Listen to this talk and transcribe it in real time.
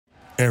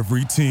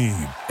Every team,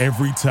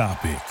 every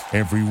topic,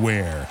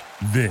 everywhere.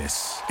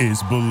 This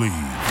is Believe.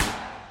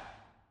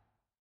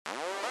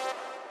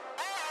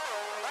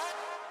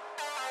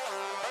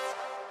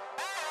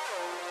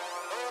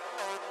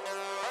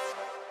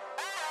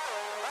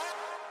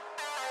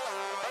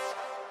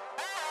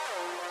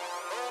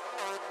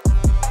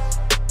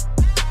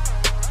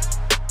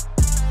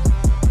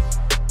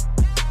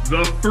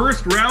 The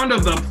first round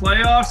of the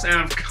playoffs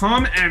have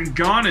come and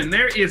gone, and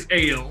there is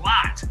a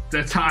lot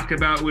to talk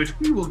about, which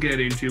we will get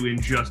into in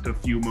just a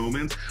few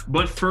moments.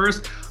 But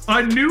first,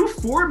 a new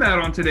format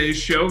on today's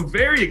show.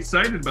 Very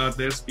excited about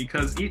this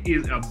because it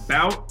is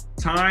about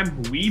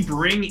time we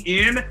bring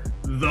in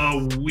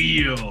the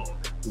wheel.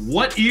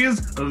 What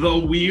is the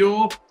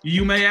wheel,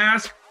 you may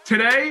ask?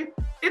 Today,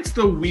 it's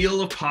the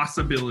wheel of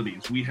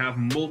possibilities. We have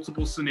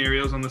multiple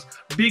scenarios on this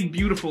big,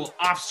 beautiful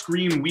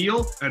off-screen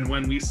wheel, and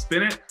when we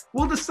spin it,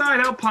 we'll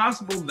decide how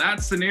possible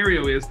that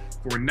scenario is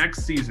for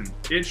next season.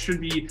 It should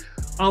be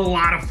a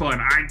lot of fun.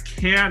 I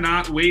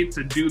cannot wait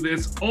to do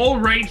this all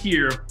right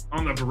here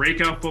on the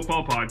Breakout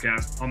Football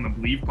Podcast on the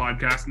Believe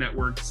Podcast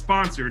Network,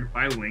 sponsored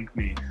by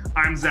LinkMe.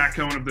 I'm Zach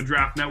Cohen of the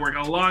Draft Network,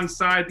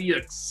 alongside the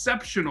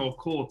exceptional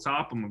Cole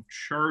Topham of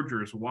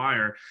Chargers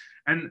Wire.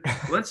 And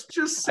let's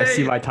just say, I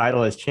see my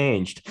title has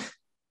changed.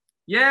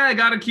 Yeah, I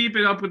got to keep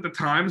it up with the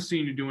times.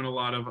 Seeing you're doing a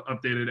lot of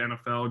updated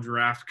NFL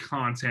draft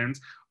content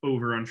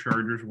over on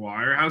Chargers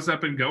Wire. How's that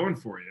been going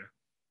for you?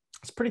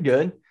 It's pretty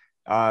good.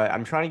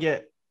 I'm trying to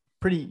get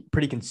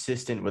pretty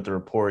consistent with the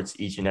reports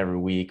each and every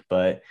week,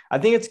 but I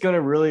think it's going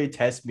to really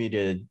test me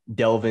to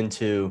delve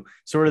into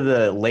sort of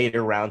the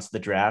later rounds of the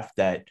draft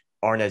that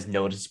aren't as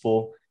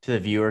noticeable to the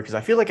viewer, because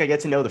I feel like I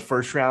get to know the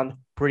first round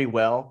pretty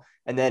well,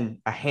 and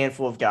then a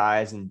handful of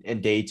guys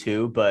in day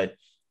two, but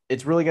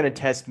it's really going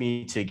to test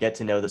me to get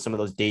to know some of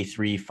those day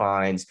three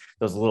finds,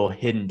 those little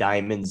hidden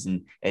diamonds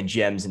and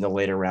gems in the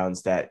later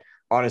rounds that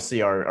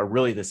honestly are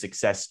really the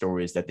success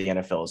stories that the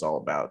NFL is all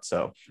about.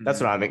 So that's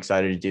what I'm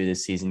excited to do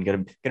this season.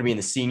 Going to be in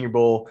the Senior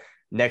Bowl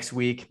next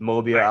week,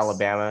 Mobile, nice.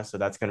 Alabama. So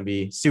that's going to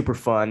be super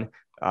fun.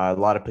 A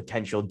lot of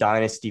potential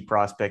dynasty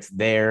prospects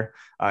there,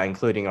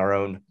 including our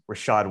own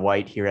Rachaad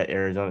White here at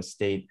Arizona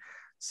State.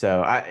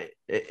 So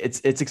it's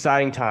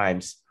exciting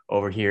times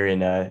over here in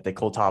the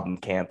Cole Topham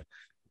camp.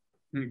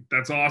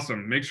 That's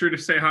awesome. Make sure to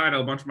say hi to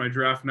a bunch of my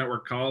Draft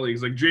Network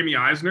colleagues, like Jamie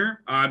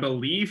Eisner. I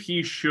believe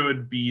he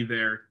should be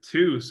there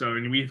too. So,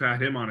 and we've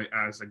had him on it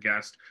as a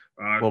guest.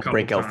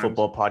 Breakout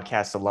Football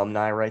Podcast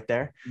alumni right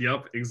there.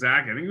 Yep,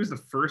 exactly. I think he was the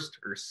first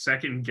or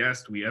second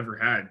guest we ever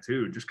had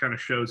too. Just kind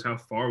of shows how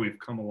far we've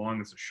come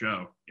along as a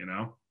show, you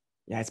know?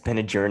 Yeah, it's been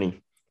a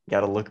journey. You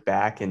got to look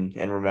back and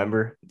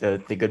remember the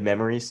good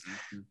memories.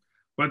 Mm-hmm.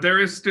 But there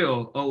is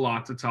still a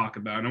lot to talk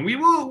about. And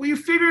we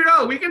figured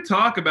out we can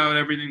talk about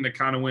everything that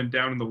kind of went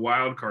down in the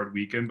wild card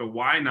weekend, but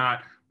why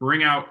not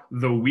bring out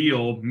the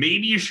wheel?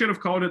 Maybe you should have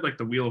called it like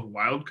the wheel of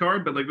wild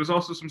card, but like there's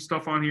also some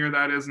stuff on here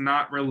that is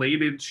not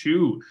related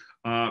to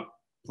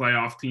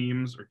playoff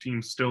teams or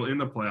teams still in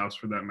the playoffs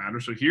for that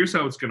matter. So here's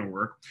how it's going to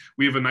work.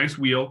 We have a nice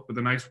wheel with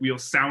a nice wheel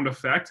sound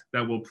effect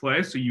that will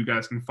play so you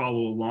guys can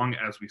follow along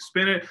as we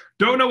spin it.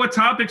 Don't know what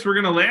topics we're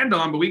going to land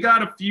on, but we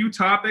got a few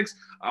topics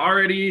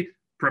already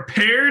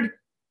prepared.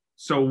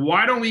 So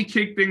why don't we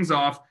kick things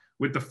off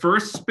with the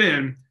first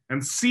spin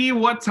and see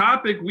what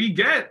topic we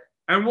get,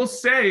 and we'll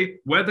say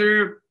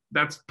whether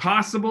that's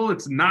possible,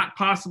 it's not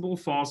possible,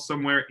 falls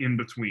somewhere in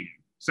between.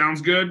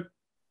 Sounds good?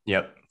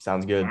 Yep,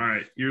 sounds good. All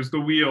right, here's the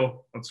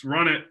wheel. Let's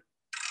run it.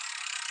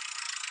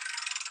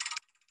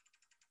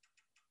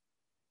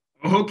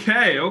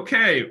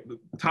 Okay.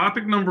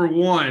 Topic number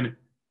one.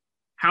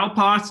 How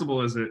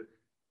possible is it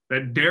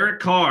that Derek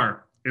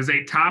Carr is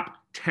a top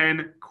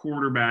 10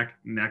 quarterback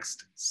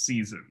next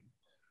season?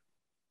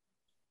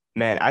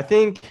 Man, I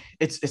think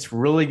it's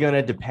really going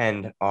to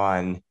depend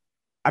on,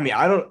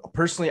 I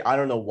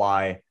don't know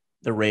why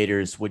the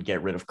Raiders would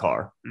get rid of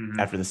Carr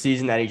after the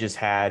season that he just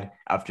had,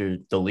 after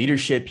the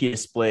leadership he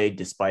displayed,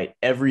 despite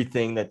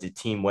everything that the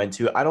team went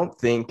to. I don't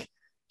think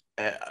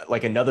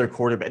like another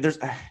quarterback, there's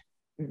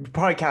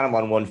probably count him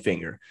on one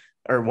finger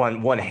or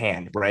one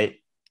hand, right?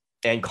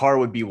 And Carr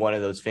would be one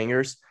of those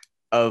fingers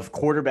of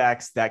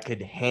quarterbacks that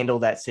could handle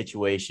that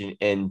situation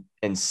and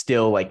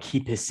still like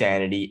keep his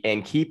sanity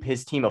and keep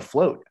his team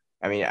afloat.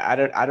 I mean, I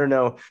don't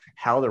know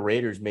how the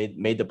Raiders made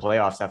the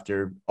playoffs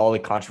after all the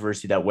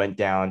controversy that went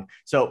down.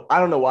 So I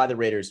don't know why the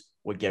Raiders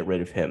would get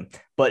rid of him.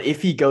 But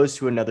if he goes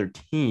to another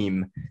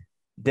team,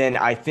 then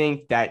I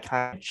think that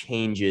kind of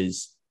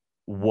changes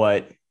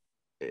what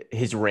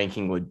his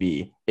ranking would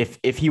be.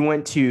 If he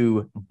went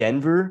to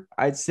Denver,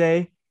 I'd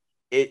say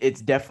it's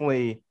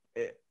definitely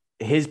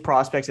his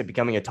prospects of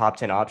becoming a top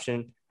 10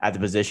 option at the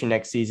position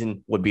next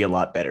season would be a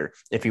lot better.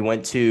 If he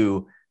went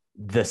to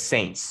the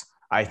Saints,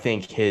 I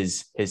think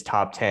his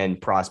top 10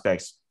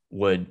 prospects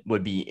would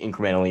be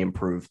incrementally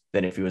improved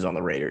than if he was on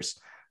the Raiders.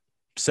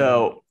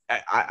 So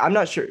I'm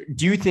not sure.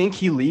 Do you think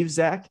he leaves,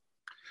 Zach?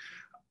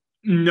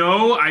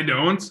 No, I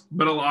don't.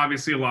 But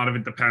obviously, a lot of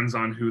it depends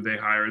on who they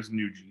hire as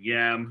new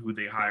GM, who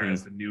they hire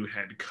as the new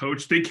head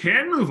coach. They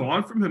can move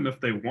on from him if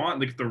they want.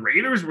 Like the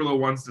Raiders were the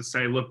ones to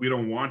say, "Look, we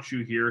don't want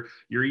you here.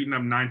 You're eating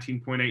up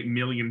 $19.8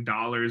 million in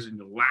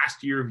the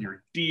last year of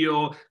your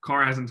deal."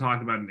 Carr hasn't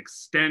talked about an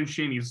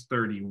extension. He's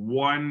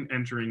 31,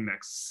 entering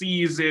next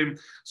season.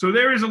 So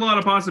there is a lot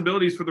of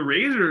possibilities for the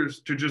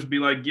Raiders to just be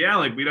like, "Yeah,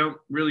 like we don't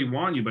really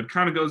want you." But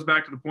kind of goes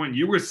back to the point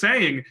you were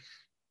saying: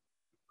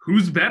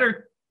 who's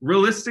better?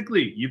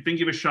 Realistically, you think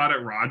you have a shot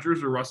at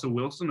Rodgers or Russell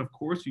Wilson, of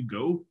course you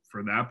go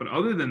for that. But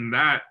other than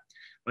that,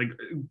 like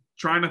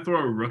trying to throw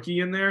a rookie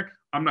in there,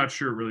 I'm not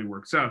sure it really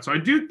works out. So I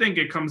do think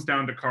it comes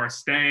down to Carr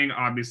staying.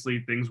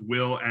 Obviously, things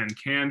will and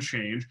can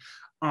change.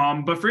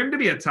 But for him to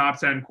be a top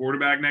 10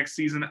 quarterback next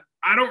season,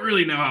 I don't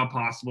really know how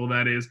possible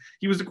that is.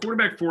 He was a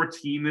quarterback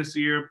 14 this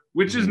year,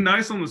 which is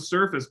nice on the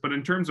surface, but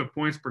in terms of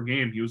points per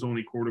game, he was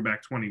only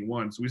quarterback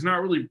 21. So he's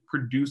not really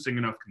producing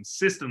enough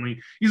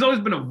consistently. He's always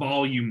been a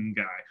volume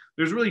guy.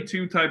 There's really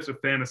two types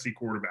of fantasy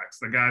quarterbacks: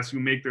 the guys who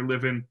make their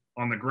living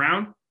on the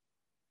ground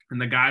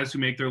and the guys who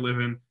make their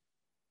living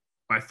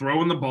by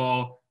throwing the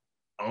ball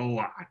a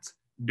lot.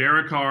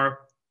 Derek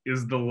Carr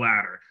is the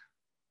latter.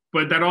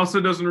 But that also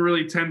doesn't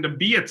really tend to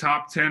be a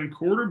top 10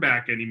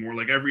 quarterback anymore.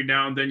 Like every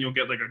now and then you'll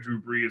get like a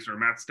Drew Brees or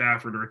Matt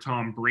Stafford or a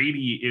Tom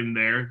Brady in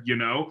there, you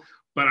know?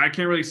 But I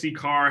can't really see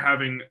Carr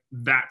having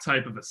that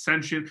type of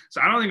ascension. So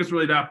I don't think it's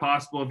really that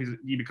possible if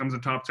he becomes a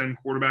top 10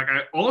 quarterback.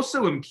 I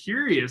also am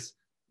curious,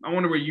 I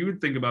wonder what you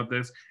would think about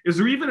this. Is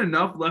there even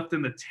enough left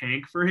in the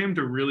tank for him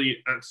to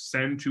really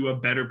ascend to a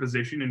better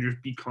position and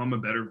just become a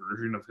better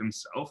version of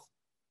himself?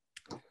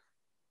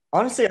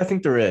 Honestly, I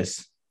think there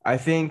is. I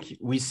think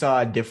we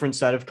saw a different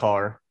side of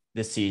Carr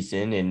this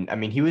season. And I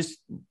mean, he was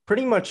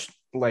pretty much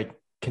like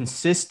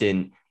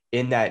consistent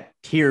in that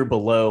tier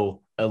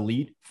below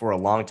elite for a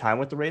long time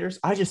with the Raiders.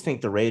 I just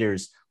think the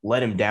Raiders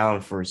let him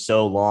down for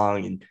so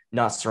long and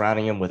not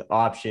surrounding him with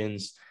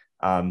options,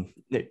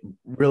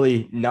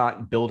 really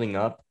not building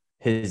up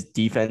his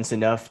defense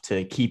enough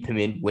to keep him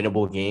in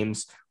winnable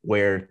games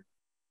where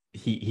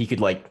he could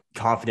like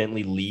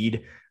confidently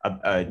lead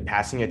a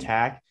passing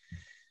attack.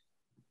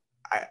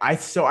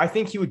 So I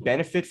think he would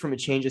benefit from a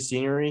change of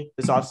scenery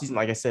this offseason.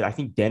 Like I said, I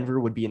think Denver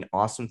would be an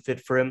awesome fit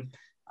for him.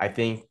 I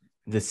think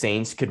the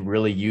Saints could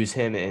really use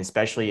him, and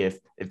especially if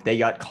they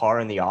got Carr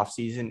in the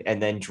offseason and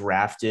then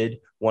drafted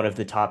one of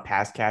the top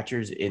pass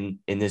catchers in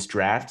this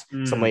draft,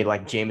 somebody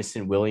like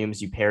Jameson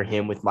Williams, you pair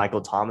him with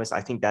Michael Thomas.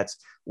 I think that's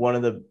one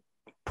of the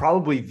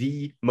probably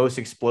the most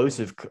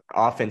explosive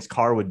offense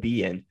Carr would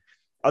be in.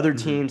 Other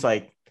teams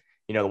like,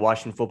 you know, the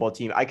Washington football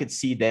team, I could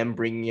see them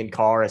bringing in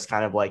Carr as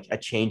kind of like a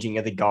changing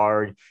of the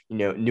guard, you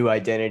know, new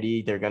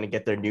identity. They're going to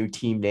get their new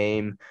team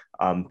name,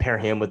 pair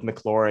him with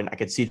McLaurin. I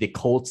could see the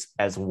Colts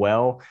as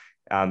well,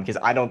 because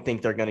I don't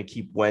think they're going to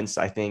keep Wentz.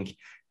 I think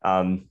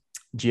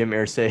Jim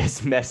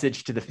Irsay's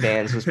message to the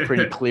fans was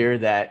pretty clear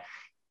that,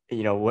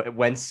 you know,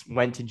 Wentz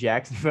went to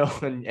Jacksonville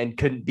and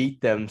couldn't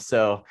beat them.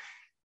 So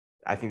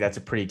I think that's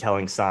a pretty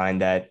telling sign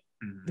that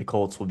the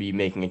Colts will be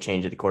making a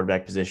change at the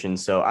quarterback position.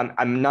 So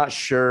I'm not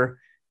sure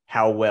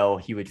how well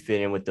he would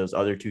fit in with those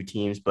other two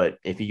teams. But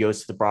if he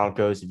goes to the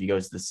Broncos, if he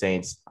goes to the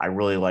Saints, I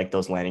really like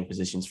those landing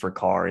positions for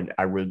Carr. And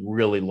I would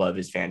really love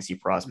his fantasy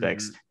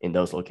prospects in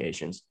those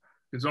locations.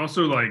 It's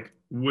also like,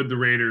 would the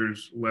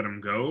Raiders let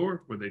him go,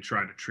 or would they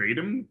try to trade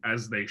him,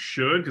 as they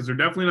should? Because they're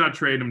definitely not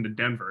trading him to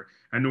Denver.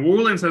 And New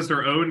Orleans has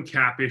their own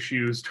cap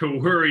issues to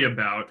worry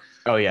about.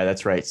 Oh, yeah,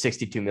 that's right.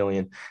 $62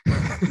 million.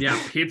 Yeah,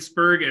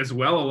 Pittsburgh as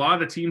well. A lot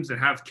of the teams that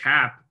have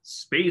cap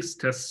space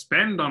to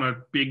spend on a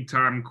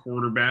big-time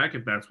quarterback,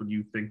 if that's what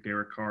you think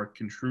Derek Carr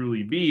can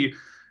truly be,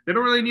 they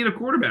don't really need a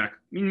quarterback. I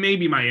mean,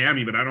 maybe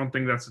Miami, but I don't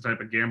think that's the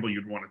type of gamble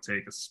you'd want to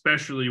take,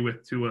 especially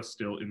with Tua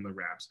still in the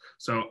wraps.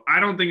 So I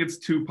don't think it's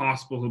too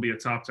possible he'll be a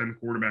top 10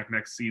 quarterback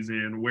next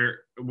season.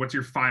 What's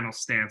your final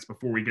stance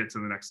before we get to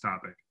the next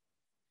topic?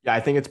 Yeah,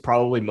 I think it's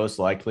probably most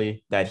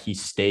likely that he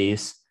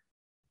stays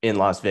in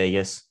Las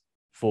Vegas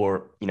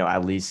for, you know,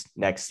 at least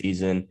next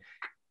season.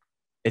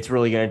 It's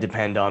really going to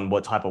depend on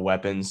what type of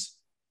weapons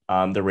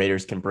the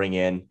Raiders can bring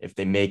in. If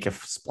they make a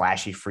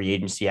splashy free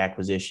agency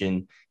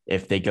acquisition,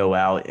 if they go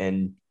out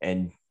and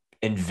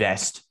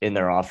invest in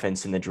their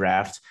offense in the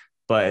draft.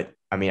 But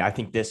I mean, I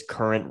think this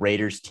current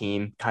Raiders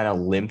team kind of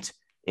limped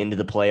into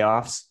the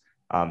playoffs.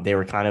 They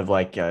were kind of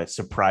like a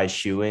surprise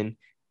shoo-in,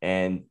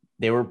 and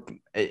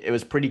it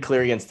was pretty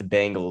clear against the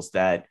Bengals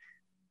that,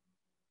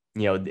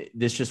 you know,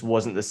 this just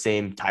wasn't the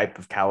same type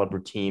of caliber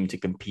team to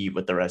compete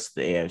with the rest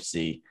of the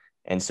AFC.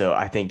 And so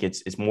I think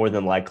it's more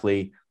than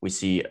likely we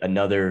see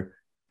another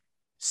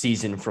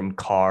season from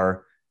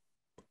Carr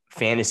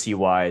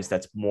fantasy-wise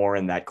that's more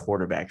in that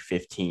quarterback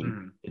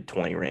 15 to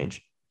 20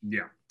 range.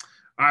 Yeah,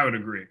 I would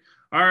agree.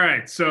 All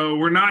right, so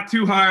we're not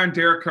too high on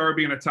Derek Carr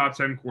being a top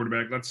 10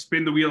 quarterback. Let's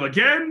spin the wheel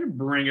again.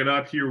 Bring it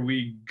up. Here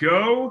we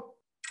go.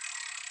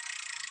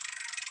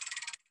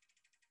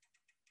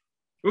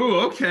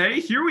 Ooh, okay,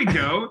 here we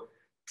go.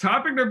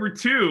 Topic number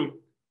 2.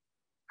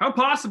 How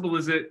possible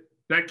is it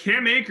that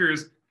Cam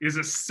Akers is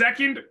a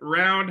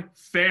second-round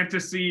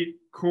fantasy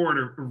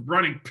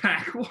running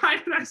back. Why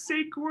did I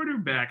say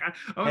quarterback?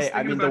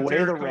 I mean, the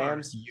way the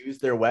Rams use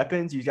their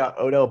weapons, you got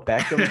Odell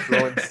Beckham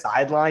throwing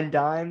sideline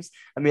dimes.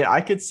 I mean,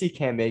 I could see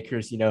Cam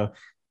Akers,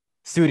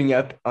 suiting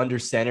up under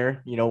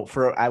center,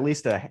 for at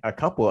least a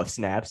couple of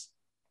snaps.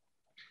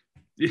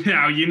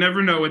 Yeah, you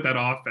never know with that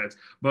offense.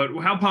 But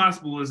how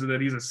possible is it that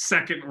he's a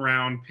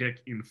second-round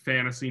pick in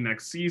fantasy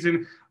next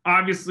season?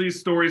 Obviously,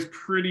 story's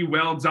pretty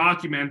well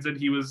documented.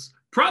 He was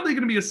probably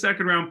going to be a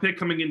second-round pick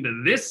coming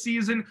into this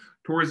season.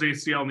 Tore his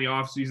ACL in the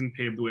offseason,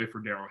 paved the way for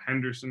Darrell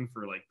Henderson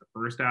for like the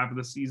first half of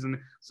the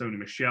season. Sony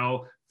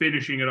Michel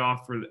finishing it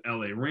off for the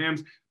LA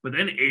Rams. But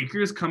then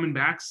Akers coming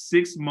back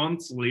 6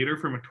 months later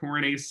from a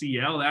torn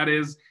ACL. That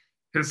is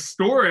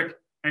historic.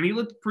 And he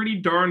looked pretty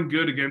darn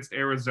good against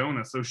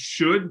Arizona. So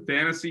should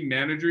fantasy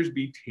managers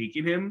be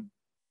taking him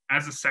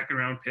as a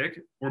second-round pick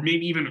or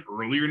maybe even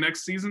earlier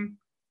next season?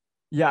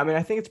 Yeah, I mean,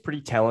 I think it's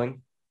pretty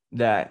telling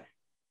that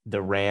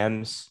the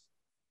Rams,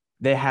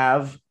 they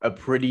have a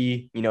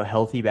pretty,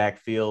 healthy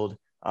backfield.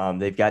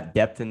 They've got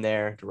depth in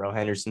there, Darrell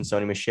Henderson,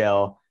 Sony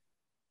Michel.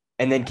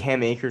 And then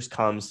Cam Akers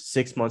comes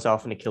 6 months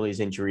off an Achilles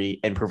injury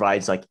and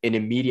provides like an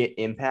immediate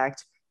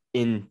impact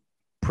in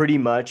pretty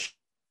much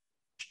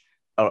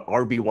a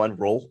RB1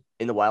 role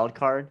in the wild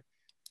card.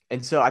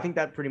 And so I think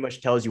that pretty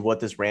much tells you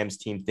what this Rams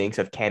team thinks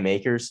of Cam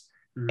Akers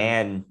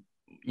and,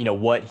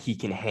 what he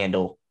can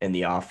handle in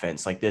the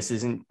offense. Like, this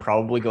isn't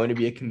probably going to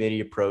be a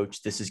committee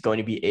approach. This is going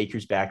to be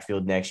Akers'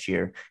 backfield next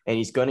year. And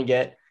he's going to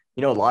get,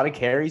 a lot of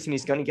carries, and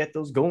he's going to get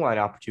those goal line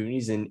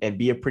opportunities and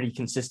be a pretty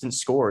consistent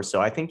scorer.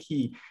 So I think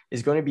he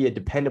is going to be a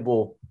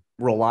dependable,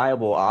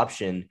 reliable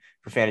option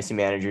for fantasy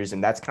managers.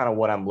 And that's kind of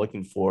what I'm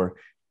looking for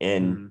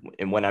in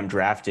when I'm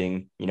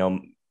drafting,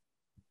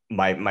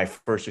 my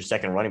first or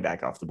second running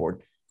back off the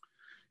board.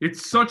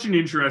 It's such an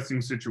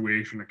interesting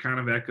situation. It kind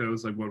of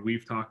echoes like what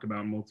we've talked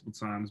about multiple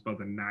times about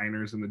the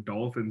Niners and the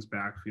Dolphins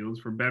backfields,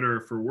 for better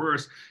or for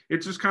worse.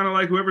 It's just kind of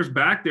like whoever's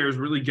back there is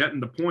really getting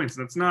the points.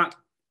 That's not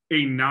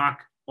a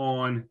knock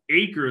on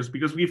Akers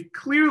because we've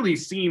clearly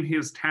seen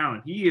his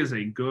talent. He is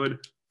a good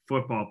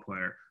football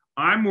player.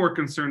 I'm more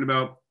concerned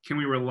about, can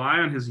we rely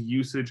on his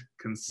usage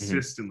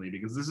consistently?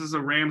 Because this is a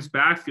Rams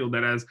backfield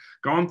that has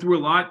gone through a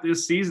lot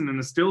this season and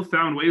has still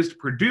found ways to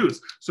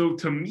produce. So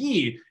to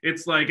me,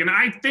 it's like, and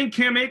I think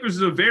Cam Akers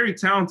is a very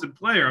talented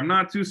player. I'm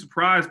not too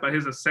surprised by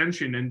his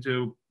ascension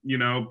into,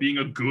 being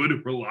a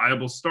good,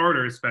 reliable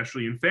starter,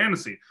 especially in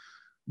fantasy.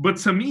 But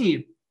to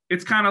me,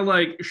 it's kind of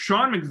like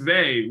Sean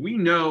McVay, we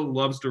know,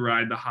 loves to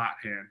ride the hot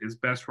hand. His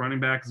best running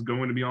back is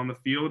going to be on the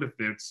field. If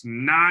it's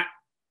not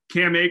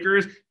Cam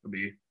Akers, it'll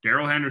be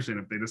Darrell Henderson.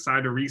 If they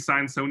decide to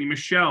re-sign Sony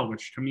Michel,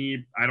 which to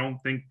me, I don't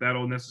think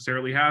that'll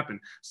necessarily happen.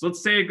 So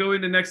let's say it go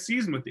into next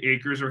season with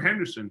Akers or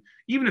Henderson.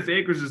 Even if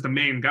Akers is the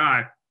main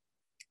guy,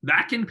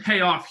 that can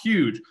pay off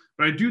huge.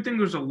 But I do think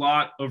there's a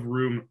lot of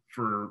room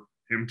for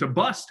him to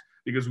bust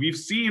because we've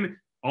seen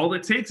all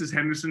it takes is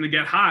Henderson to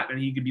get hot and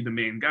he could be the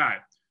main guy.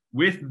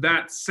 With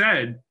that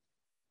said,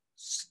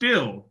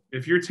 still,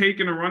 if you're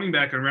taking a running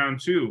back in round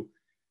 2,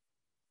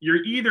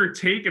 you're either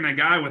taking a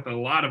guy with a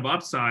lot of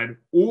upside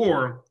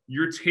or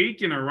you're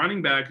taking a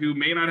running back who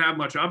may not have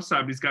much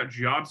upside, but he's got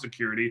job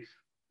security,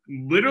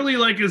 literally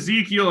like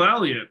Ezekiel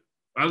Elliott.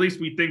 At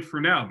least we think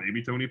for now.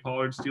 Maybe Tony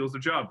Pollard steals the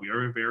job. We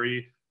are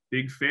very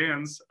big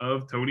fans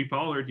of Tony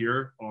Pollard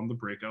here on the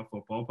Breakout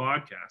Football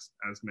Podcast,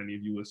 as many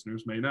of you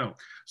listeners may know.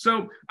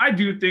 So I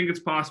do think it's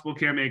possible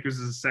Cam Akers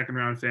is a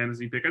second-round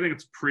fantasy pick. I think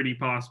it's pretty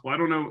possible. I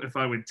don't know if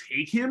I would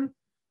take him,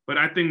 but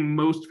I think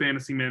most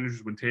fantasy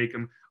managers would take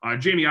him.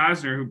 Jamie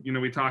Eisner, who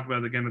we talked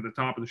about again at the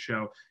top of the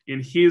show,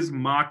 in his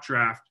mock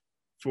draft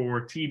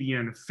for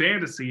TDN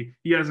Fantasy,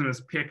 he has him as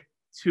pick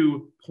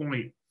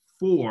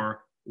 2.4,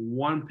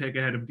 one pick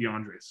ahead of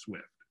DeAndre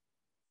Swift.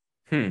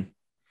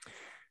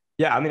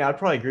 Yeah, I mean, I'd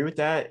probably agree with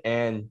that.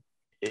 And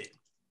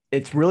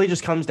it really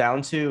just comes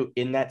down to,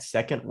 in that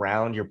second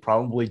round, you're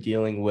probably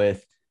dealing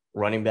with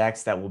running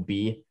backs that will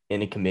be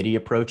in a committee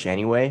approach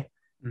anyway.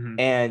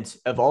 And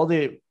of all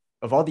the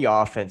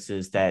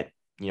offenses that,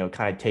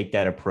 kind of take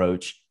that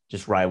approach,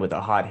 just ride with a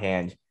hot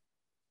hand,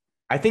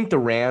 I think the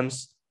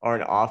Rams are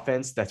an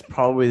offense that's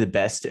probably the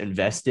best to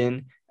invest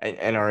in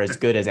and are as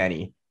good as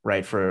any,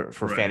 right, for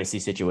fantasy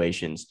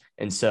situations.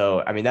 And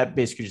so, I mean, that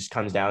basically just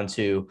comes down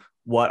to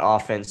what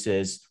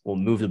offenses will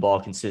move the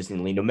ball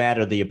consistently, no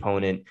matter the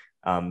opponent,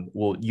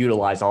 will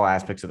utilize all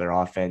aspects of their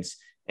offense.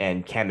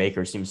 And Cam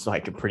Akers seems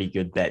like a pretty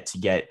good bet to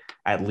get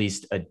at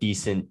least a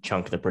decent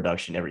chunk of the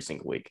production every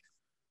single week.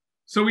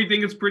 So we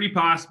think it's pretty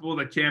possible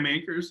that Cam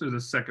Akers is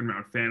a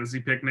second-round fantasy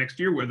pick next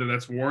year. Whether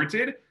that's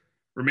warranted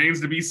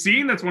remains to be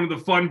seen. That's one of the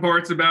fun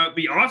parts about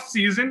the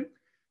offseason.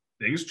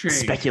 Things change.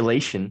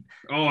 Speculation.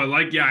 Oh,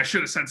 I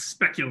should have said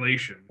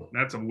speculation.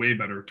 That's a way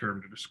better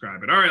term to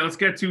describe it. All right, let's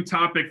get to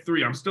topic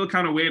 3. I'm still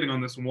kind of waiting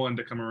on this one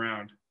to come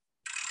around.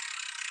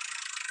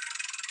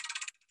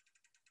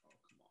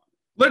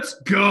 Let's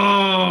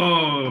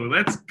go.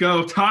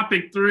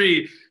 Topic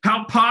 3.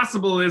 How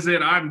possible is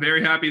it? I'm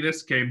very happy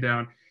this came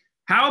down.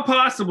 How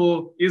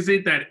possible is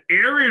it that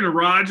Aaron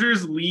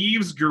Rodgers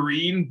leaves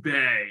Green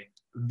Bay?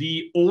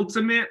 The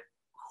ultimate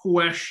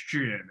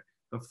question.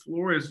 The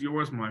floor is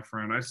yours, my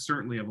friend. I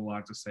certainly have a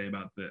lot to say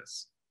about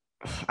this.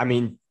 I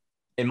mean,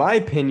 in my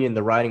opinion,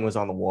 the writing was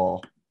on the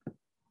wall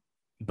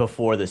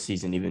before the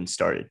season even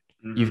started.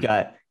 Mm-hmm. You've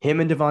got him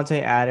and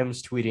Davante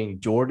Adams tweeting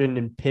Jordan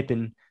and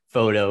Pippen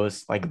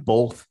photos, like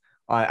both.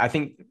 I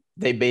think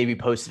they maybe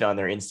posted on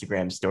their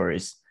Instagram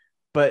stories.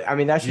 But, I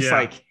mean, that's just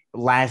like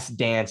Last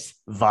Dance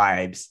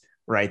vibes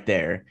right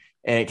there.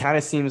 And it kind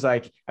of seems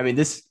like, I mean,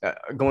 this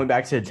going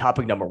back to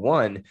topic number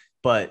one,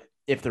 but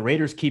if the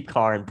Raiders keep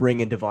Carr and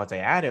bring in Davante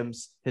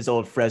Adams, his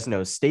old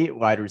Fresno State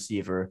wide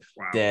receiver,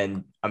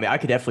 then, I mean, I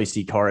could definitely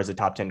see Carr as a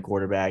top 10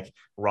 quarterback.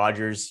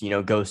 Rodgers,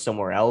 go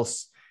somewhere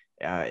else.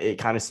 It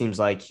kind of seems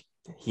like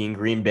he and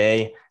Green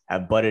Bay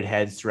have butted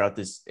heads throughout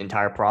this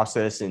entire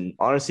process. And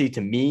honestly,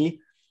 to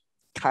me,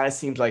 kind of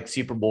seems like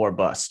Super Bowl or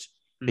bust.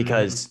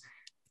 Because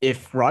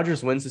if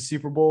Rodgers wins the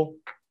Super Bowl,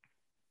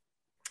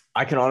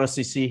 I can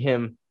honestly see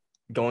him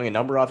going a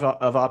number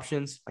of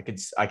options.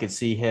 I could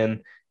see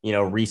him,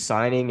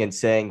 re-signing and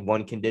saying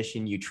one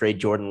condition, you trade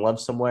Jordan Love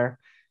somewhere.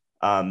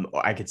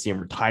 I could see him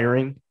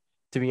retiring,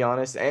 to be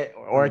honest,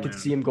 or I could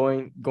see him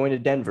going to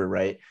Denver,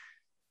 right?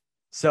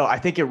 So I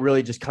think it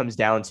really just comes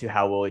down to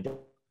how well he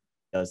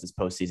does this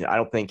postseason. I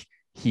don't think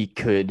he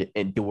could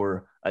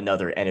endure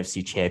another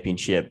NFC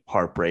Championship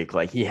heartbreak.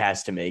 Like, he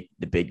has to make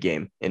the big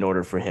game in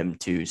order for him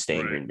to stay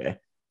in Green Bay.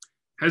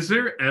 Has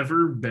there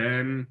ever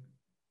been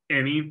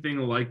anything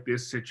like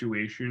this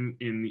situation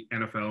in the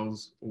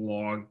NFL's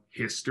long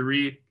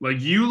history? Like,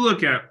 you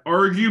look at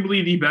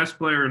arguably the best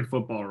player in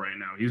football right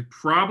now. He's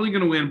probably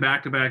going to win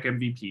back-to-back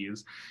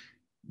MVPs.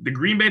 The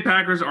Green Bay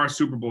Packers are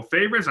Super Bowl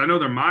favorites. I know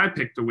they're my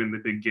pick to win the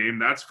big game,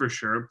 that's for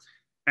sure.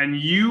 And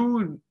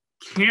you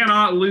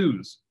cannot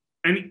lose.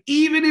 And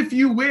even if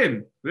you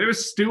win,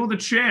 there's still the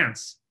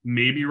chance.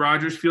 Maybe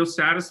Rodgers feels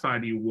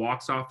satisfied. He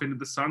walks off into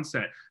the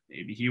sunset.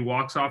 Maybe he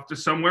walks off to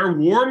somewhere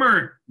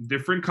warmer,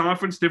 different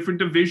conference, different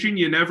division.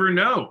 You never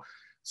know.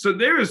 So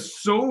there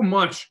is so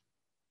much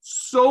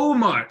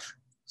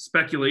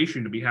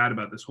speculation to be had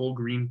about this whole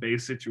Green Bay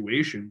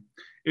situation.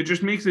 It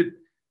just makes it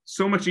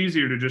so much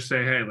easier to just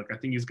say, hey, look, I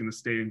think he's going to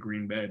stay in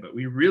Green Bay. But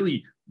we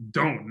really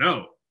don't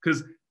know,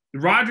 because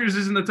Rodgers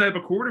isn't the type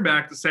of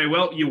quarterback to say,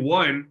 well, you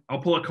won. I'll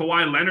pull a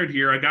Kawhi Leonard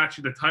here. I got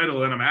you the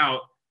title and I'm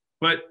out.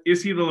 But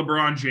is he the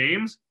LeBron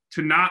James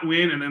to not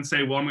win and then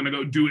say, well, I'm going to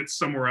go do it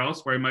somewhere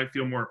else where I might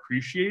feel more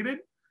appreciated?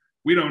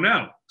 We don't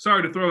know.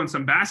 Sorry to throw in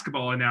some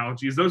basketball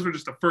analogies. Those were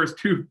just the first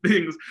two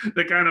things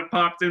that kind of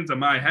popped into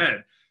my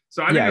head.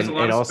 So I think there's a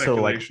lot of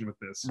speculation with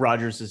this.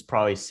 Rodgers is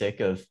probably sick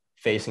of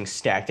facing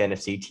stacked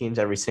NFC teams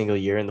every single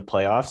year in the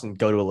playoffs and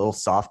go to a little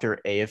softer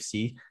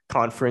AFC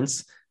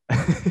conference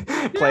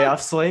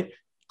playoff slate.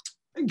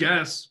 I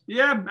guess.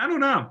 Yeah, I don't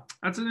know.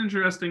 That's an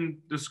interesting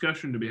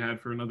discussion to be had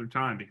for another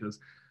time, because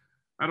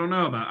I don't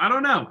know.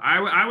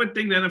 I would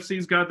think the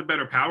NFC's got the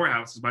better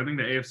powerhouses, but I think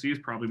the AFC is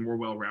probably more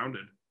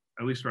well-rounded,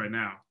 at least right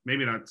now.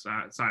 Maybe not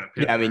side of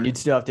Pittsburgh. Yeah, I mean, you'd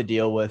still have to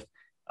deal with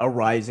a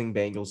rising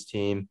Bengals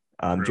team,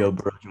 Joe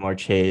Burrow, Jamar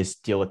Chase,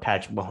 deal with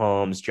Patrick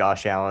Mahomes,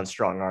 Josh Allen,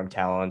 strong arm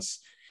talents.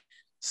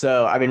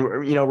 So, I mean,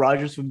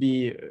 Rodgers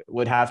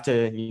would have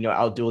to,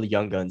 outduel the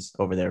young guns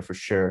over there for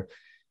sure.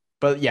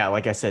 But yeah,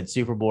 like I said,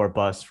 Super Bowl or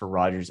bust for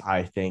Rodgers,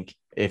 I think,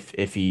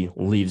 if he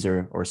leaves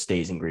or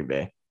stays in Green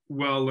Bay.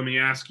 Well, let me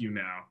ask you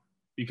now,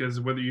 because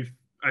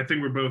I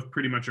think we're both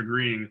pretty much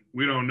agreeing.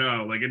 We don't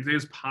know. Like, it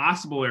is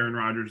possible Aaron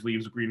Rodgers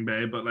leaves Green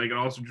Bay, but like, it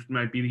also just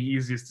might be the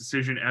easiest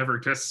decision ever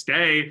to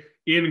stay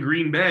in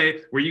Green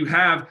Bay, where you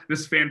have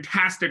this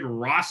fantastic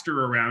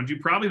roster around you,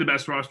 probably the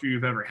best roster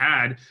you've ever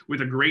had,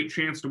 with a great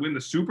chance to win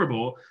the Super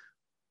Bowl.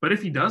 But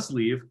if he does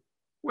leave,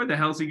 where the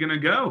hell is he going to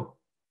go?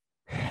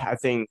 I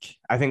think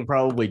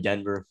probably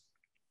Denver.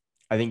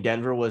 I think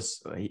Denver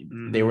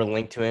they were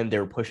linked to him. They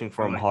were pushing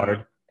for him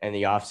hard in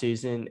the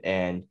offseason.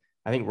 And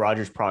I think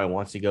Rodgers probably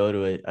wants to go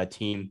to a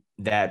team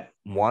that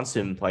wants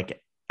him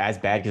like as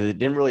bad, because it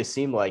didn't really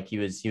seem like he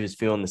was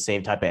feeling the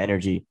same type of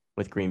energy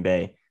with Green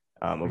Bay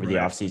over the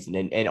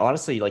offseason. And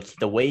honestly, like,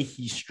 the way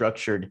he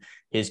structured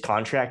his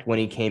contract when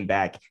he came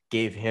back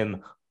gave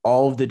him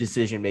all of the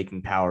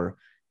decision-making power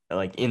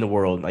like in the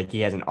world. Like,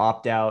 he has an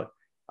opt-out.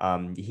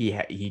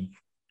 He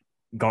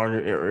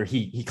garnered, or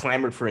he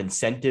clamored for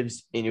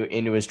incentives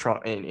into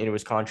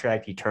his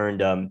contract. He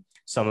turned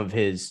some of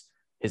his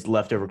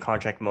leftover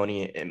contract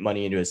money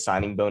into his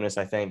signing bonus,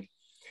 I think.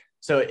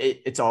 So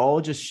it's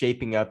all just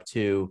shaping up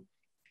to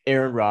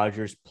Aaron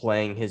Rodgers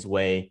playing his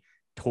way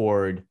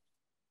toward,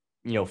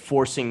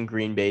 forcing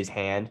Green Bay's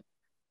hand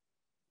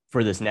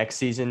for this next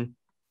season,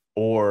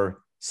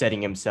 or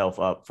setting himself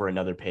up for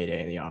another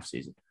payday in the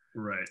offseason.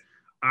 Right.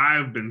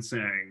 I've been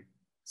saying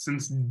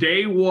since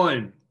day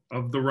one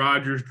of the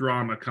Rodgers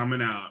drama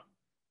coming out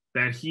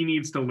that he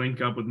needs to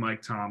link up with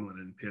Mike Tomlin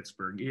in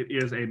Pittsburgh. It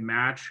is a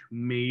match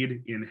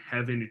made in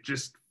heaven. It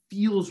just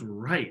feels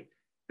right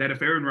that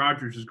if Aaron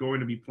Rodgers is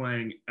going to be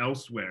playing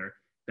elsewhere,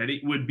 that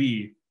it would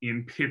be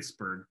in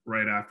Pittsburgh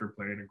right after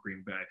playing in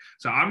Green Bay.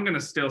 So I'm going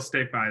to still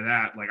stick by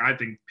that. Like, I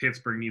think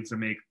Pittsburgh needs to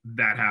make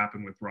that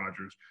happen with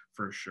Rodgers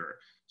for sure.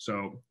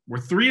 So we're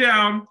 3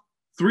 down,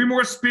 3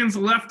 more spins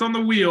left on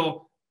the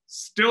wheel.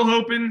 Still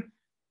hoping.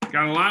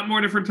 Got a lot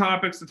more different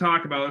topics to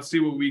talk about. Let's see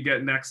what we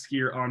get next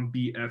here on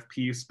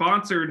BFP,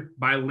 sponsored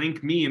by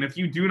LinkMe. And if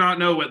you do not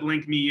know what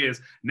LinkMe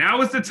is,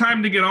 now is the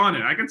time to get on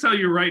it. I can tell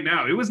you right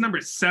now, it was number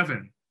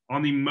 7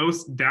 on the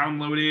most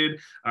downloaded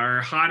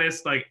or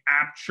hottest like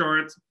app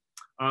charts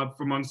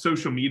from on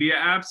social media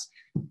apps.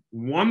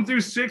 1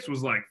 through 6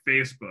 was like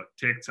Facebook,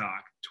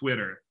 TikTok,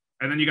 Twitter.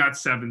 And then you got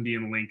 7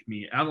 being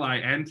LinkMe,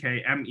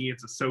 LinkMe.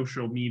 It's a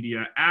social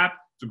media app.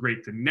 It's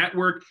great to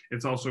network.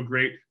 It's also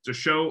great to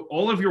show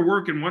all of your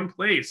work in one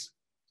place.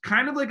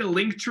 Kind of like a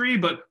link tree,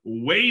 but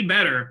way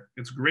better.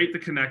 It's great to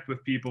connect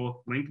with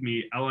people.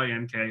 LinkMe,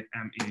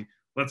 LinkMe.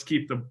 Let's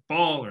keep the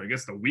ball, or I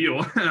guess the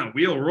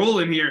wheel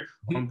rolling here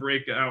on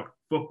Breakout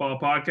Football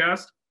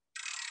Podcast.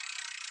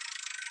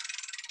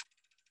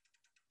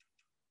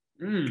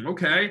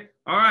 Okay.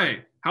 All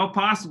right. How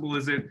possible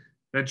is it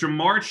that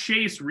Ja'Marr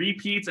Chase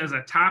repeats as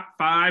a top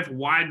 5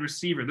 wide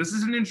receiver? This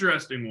is an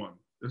interesting one.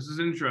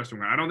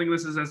 I don't think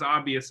this is as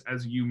obvious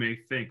as you may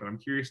think, but I'm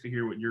curious to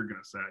hear what you're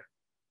going to say.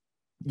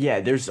 Yeah,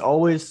 there's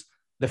always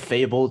the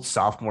fabled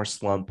sophomore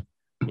slump,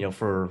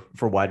 for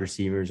wide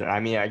receivers. I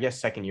mean, I guess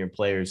second-year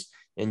players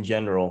in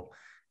general.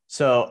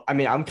 So, I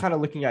mean, I'm kind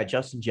of looking at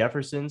Justin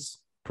Jefferson's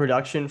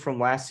production from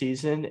last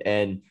season,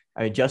 and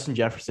I mean, Justin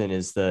Jefferson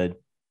is the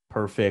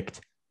perfect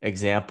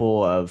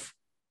example of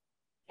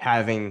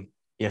having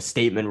a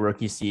statement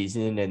rookie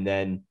season and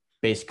then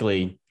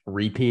basically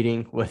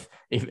repeating with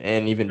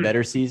an even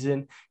better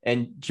season.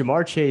 And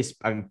Ja'Marr Chase,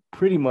 I'm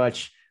pretty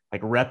much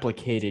like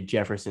replicated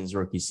Jefferson's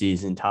rookie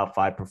season, top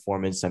 5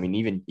 performance. I mean,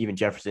 even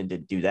Jefferson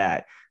didn't do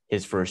that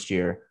his first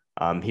year.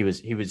 He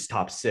was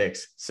top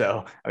 6.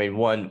 So, I mean,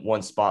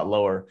 one spot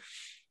lower.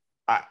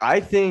 I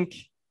think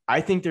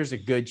there's a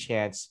good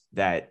chance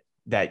that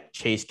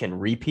Chase can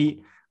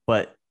repeat,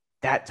 but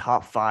that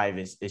top 5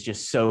 is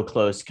just so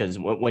close, because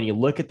when you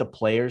look at the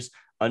players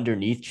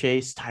underneath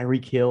Chase,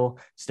 Tyreek Hill,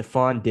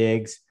 Stephon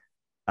Diggs,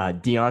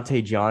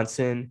 Deontay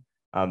Johnson,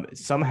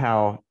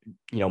 somehow,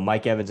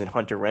 Mike Evans and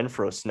Hunter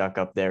Renfrow snuck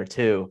up there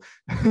too.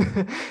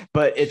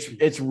 But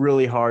it's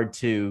really hard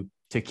to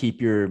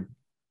keep your,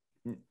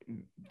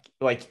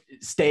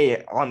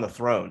 stay on the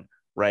throne,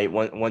 right?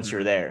 Once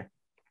you're there.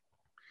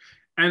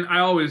 And I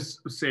always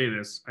say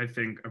this, I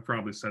think I've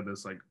probably said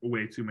this like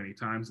way too many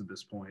times at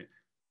this point,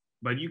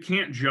 but you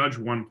can't judge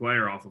one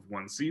player off of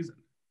one season.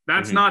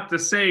 That's not to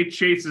say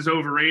Chase is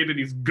overrated.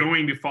 He's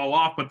going to fall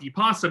off, but the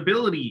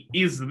possibility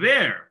is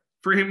there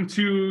for him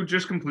to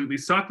just completely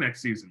suck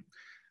next season.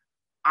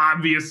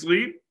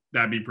 Obviously,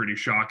 that'd be pretty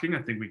shocking.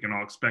 I think we can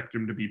all expect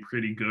him to be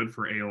pretty good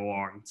for a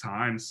long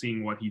time,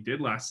 seeing what he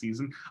did last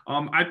season.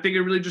 I think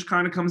it really just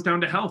kind of comes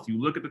down to health. You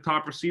look at the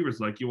top receivers,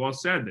 like you all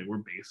said, they were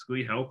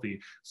basically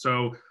healthy.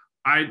 So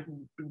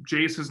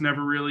Chase has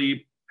never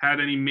really had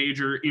any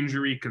major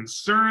injury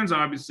concerns.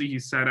 Obviously, he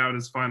sat out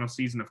his final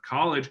season of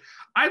college.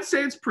 I'd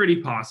say it's pretty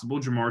possible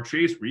Ja'Marr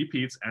Chase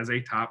repeats as a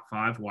top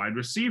 5 wide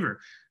receiver.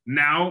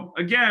 Now,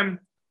 again,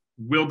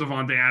 will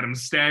Davante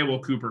Adams stay?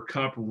 Will Cooper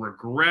Kupp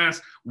regress?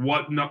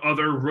 What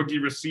other rookie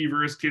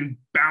receivers can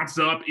bounce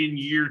up in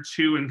year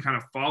 2 and kind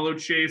of follow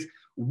Chase?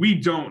 We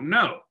don't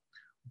know.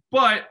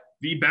 But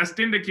the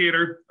best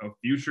indicator of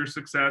future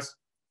success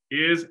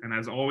is, and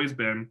has always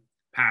been,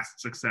 past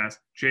success.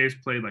 Chase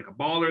played like a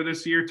baller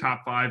this year, top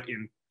 5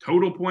 in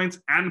total points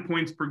and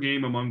points per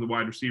game among the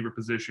wide receiver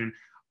position.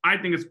 I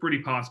think it's pretty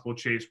possible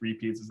Chase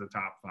repeats as a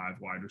top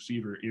 5 wide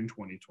receiver in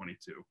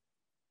 2022.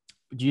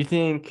 Do you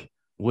think,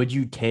 would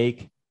you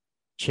take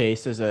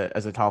Chase as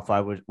a top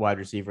 5 wide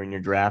receiver in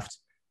your draft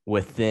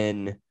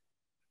within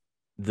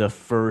the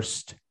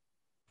first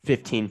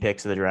 15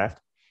 picks of the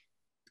draft?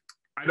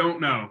 I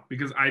don't know,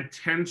 because I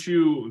tend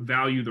to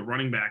value the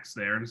running backs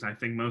there, and I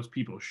think most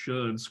people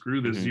should. Screw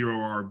the zero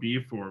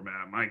RB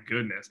format, my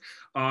goodness.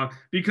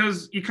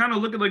 Because you kind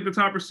of look at like the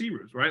top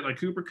receivers, right? Like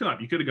Cooper Kupp,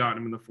 you could have gotten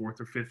him in the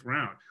 4th or 5th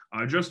round.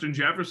 Justin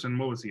Jefferson,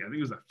 what was he? I think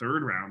he was a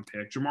 3rd round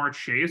pick. Ja'Marr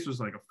Chase was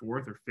like a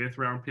 4th or 5th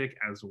round pick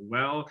as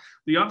well.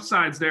 The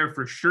upside's there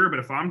for sure, but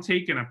if I'm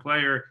taking a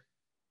player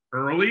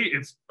early,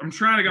 I'm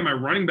trying to get my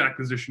running back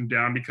position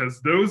down, because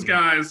those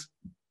guys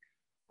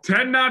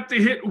tend not to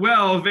hit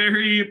well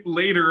very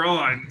later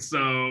on.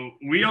 So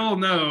we all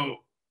know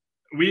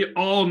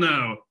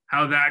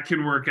how that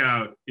can work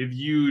out if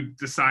you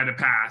decide to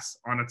pass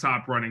on a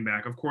top running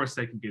back. Of course,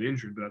 they can get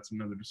injured, but that's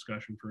another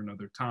discussion for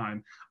another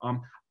time.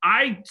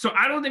 I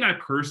don't think I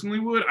personally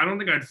would. I don't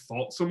think I'd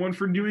fault someone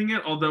for doing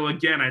it. Although,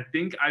 again, I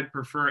think I'd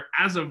prefer,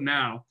 as of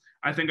now,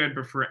 I'd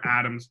prefer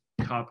Adams,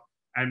 Kupp,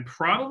 and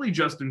probably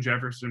Justin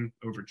Jefferson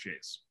over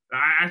Chase.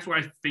 That's where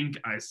I think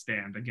I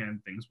stand. Again,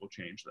 things will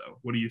change, though.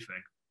 What do you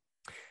think?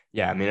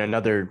 Yeah, I mean,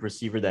 another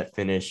receiver that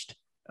finished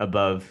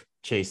above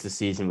Chase this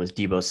season was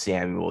Deebo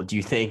Samuel. Do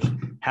you think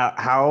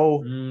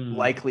how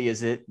likely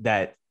is it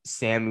that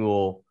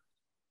Samuel,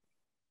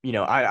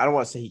 I don't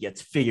want to say he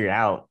gets figured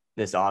out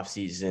this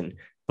offseason,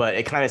 but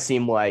it kind of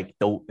seemed like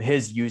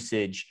his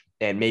usage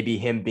and maybe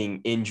him being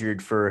injured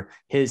for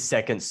his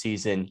second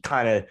season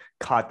kind of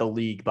caught the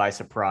league by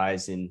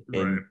surprise in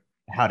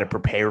how to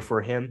prepare for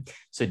him.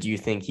 So do you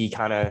think he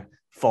kind of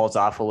falls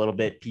off a little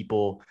bit?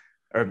 People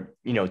or,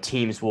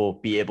 teams will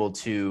be able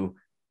to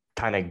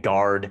kind of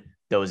guard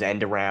those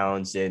end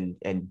arounds and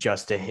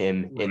adjust to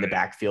him in the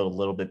backfield a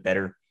little bit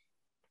better?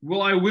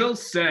 Well, I will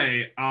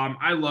say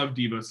I love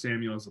Deebo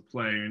Samuel as a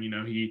player, and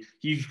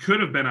he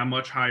could have been a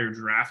much higher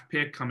draft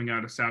pick coming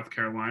out of South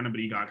Carolina, but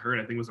he got hurt.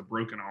 I think it was a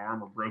broken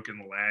arm or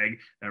broken leg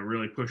that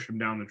really pushed him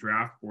down the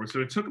draft board. So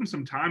it took him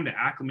some time to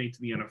acclimate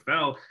to the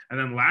NFL, and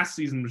then last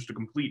season was just a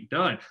complete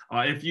dud.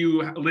 If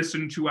you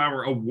listened to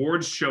our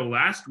awards show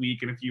last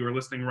week, and if you are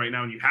listening right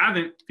now and you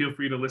haven't, feel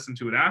free to listen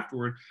to it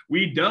afterward.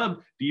 We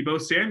dubbed Deebo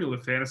Samuel the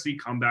fantasy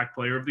comeback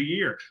player of the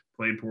year.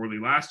 Played poorly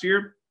last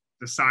year,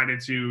 decided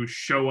to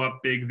show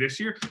up big this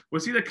year.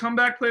 Was he the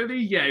comeback player of the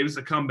year? Yeah, he was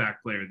the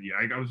comeback player of the year.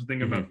 I was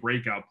thinking about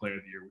breakout player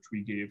of the year, which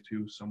we gave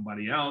to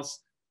somebody else.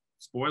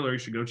 Spoiler, you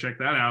should go check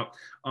that out.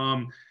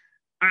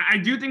 I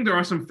do think there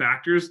are some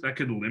factors that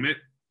could limit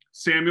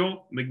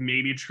Samuel. Like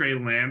maybe Trey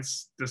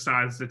Lance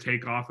decides to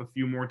take off a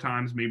few more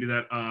times. Maybe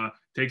that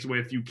takes away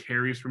a few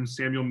carries from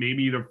Samuel.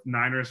 Maybe the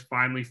Niners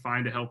finally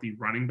find a healthy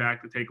running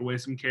back to take away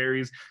some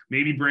carries.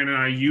 Maybe Brandon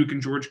Ayuk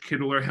and George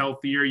Kittle are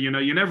healthier. You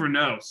never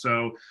know.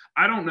 So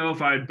I don't know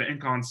if I'd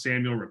bank on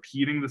Samuel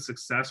repeating the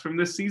success from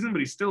this season,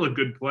 but he's still a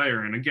good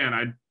player. And again,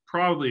 I'd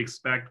probably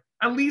expect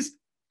at least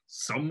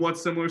somewhat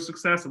similar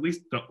success, at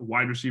least the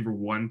wide receiver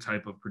one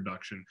type of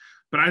production.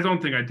 But I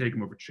don't think I'd take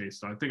him over Chase.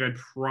 So I think I'd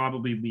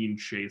probably lean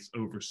Chase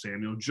over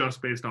Samuel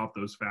just based off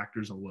those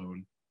factors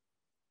alone.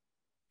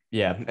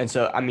 Yeah. And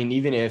so, I mean,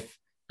 even if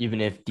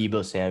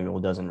Deebo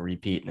Samuel doesn't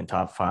repeat in the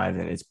top 5,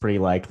 then it's pretty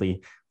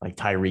likely like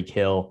Tyreek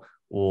Hill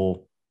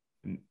will,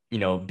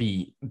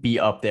 be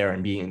up there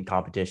and be in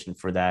competition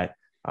for that.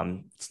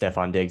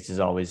 Stephon Diggs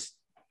is always,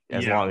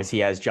 as long as he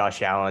has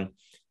Josh Allen,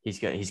 he's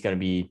going to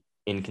be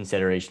in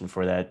consideration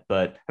for that.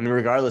 But I mean,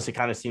 regardless, it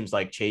kind of seems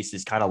like Chase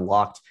is kind of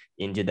locked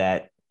into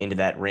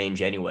that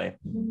range anyway.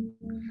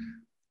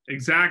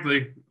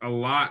 Exactly. A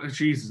lot.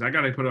 Jesus, I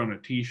got to put it on a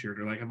t-shirt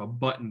or have a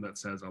button that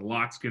says a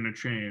lot's going to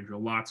change, a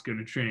lot's going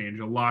to change,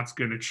 a lot's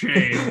going to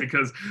change,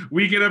 because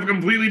we could have a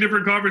completely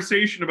different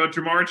conversation about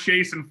Ja'Marr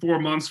Chase in 4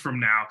 months from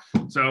now.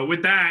 So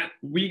with that,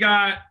 we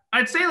got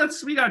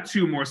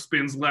 2 more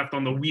spins left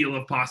on the wheel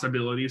of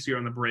possibilities here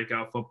on the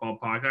Breakout Football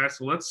Podcast.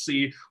 So let's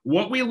see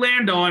what we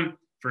land on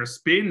for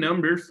spin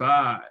number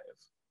 5.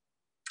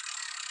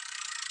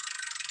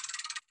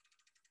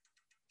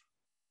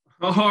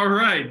 All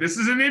right. This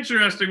is an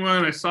interesting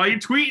one. I saw you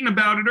tweeting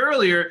about it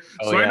earlier,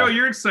 I know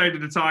you're excited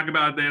to talk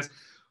about this.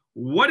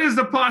 What is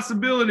the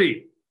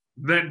possibility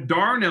that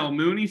Darnell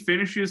Mooney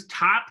finishes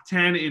top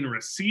 10 in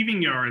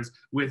receiving yards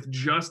with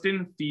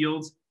Justin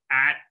Fields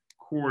at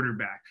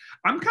quarterback?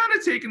 I'm kind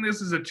of taking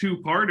this as a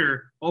 2-parter,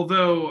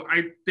 although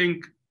I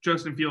think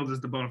Justin Fields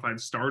is the bona fide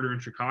starter in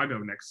Chicago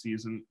next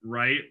season,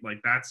 right?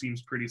 Like that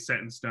seems pretty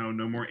set in stone.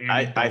 No more.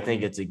 I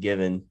think it's a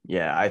given.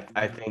 Yeah,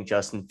 I think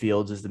Justin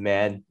Fields is the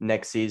man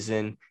next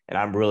season, and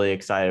I'm really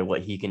excited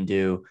what he can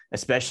do,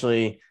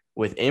 especially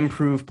with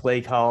improved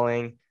play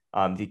calling,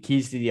 the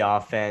keys to the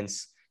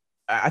offense.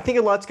 I think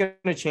a lot's going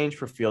to change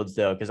for Fields,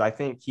 though, because I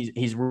think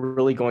he's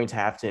really going to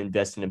have to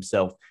invest in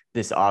himself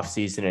this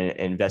offseason and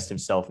invest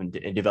himself in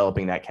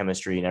developing that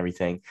chemistry and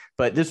everything.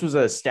 But this was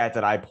a stat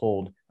that I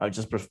pulled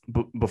just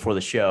before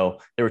the show.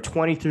 There were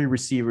 23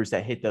 receivers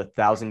that hit the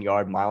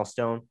 1,000-yard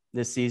milestone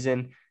this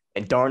season,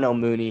 and Darnell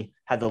Mooney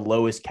had the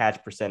lowest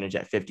catch percentage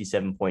at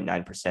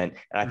 57.9%. And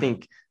I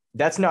think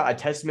that's not a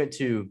testament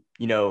to,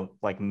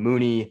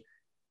 Mooney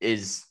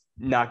is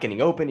not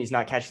getting open. He's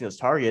not catching those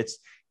targets.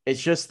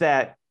 It's just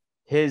that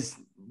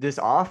this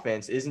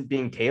offense isn't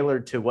being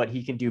tailored to what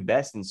he can do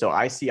best. And so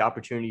I see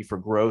opportunity for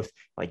growth,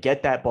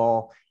 get that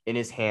ball in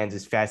his hands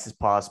as fast as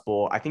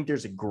possible. I think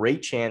there's a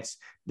great chance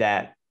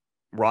that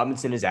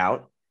Robinson is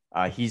out.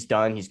 He's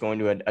done. He's going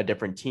to a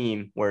different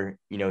team where,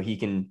 he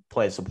can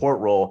play a support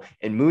role,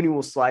 and Mooney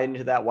will slide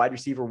into that wide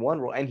receiver 1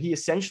 role. And he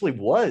essentially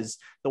was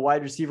the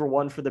wide receiver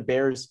 1 for the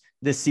Bears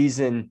this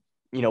season,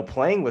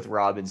 playing with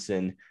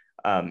Robinson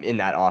in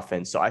that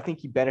offense. So I think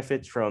he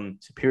benefits from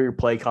superior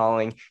play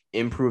calling,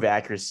 improved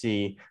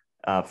accuracy,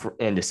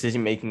 and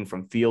decision-making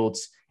from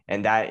Fields.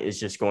 And that is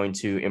just going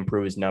to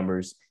improve his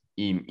numbers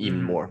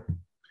even more.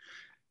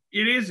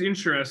 It is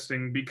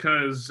interesting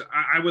because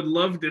I would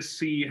love to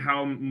see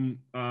how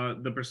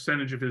the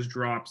percentage of his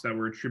drops that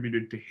were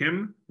attributed to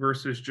him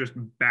versus just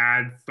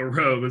bad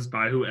throws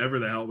by whoever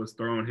the hell was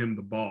throwing him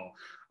the ball.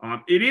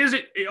 It is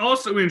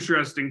also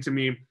interesting to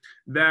me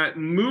that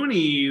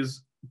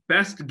Mooney's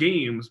best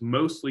games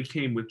mostly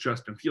came with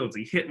Justin Fields.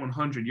 He hit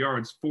 100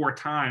 yards 4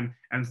 times,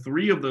 and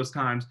 3 of those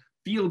times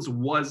Fields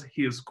was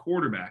his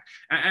quarterback.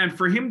 And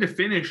for him to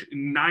finish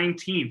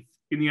 19th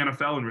in the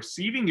NFL in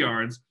receiving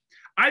yards,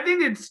 I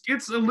think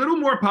it's a little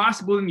more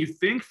possible than you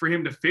think for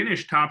him to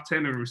finish top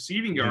 10 in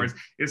receiving yards,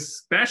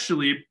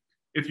 especially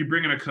if you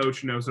bring in a coach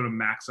who knows how to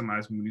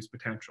maximize Mooney's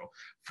potential.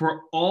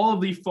 For all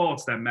of the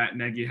faults that Matt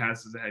Nagy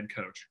has as a head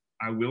coach,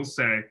 I will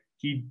say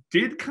he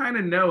did kind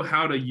of know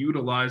how to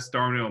utilize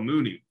Darnell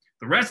Mooney.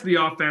 The rest of the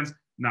offense,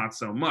 not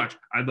so much.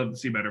 I'd love to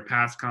see better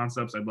pass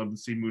concepts. I'd love to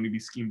see Mooney be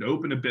schemed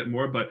open a bit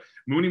more, but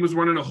Mooney was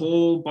running a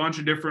whole bunch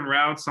of different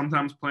routes,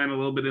 sometimes playing a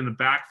little bit in the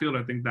backfield.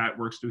 I think that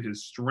works to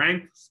his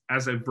strengths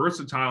as a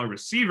versatile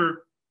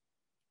receiver.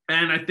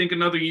 And I think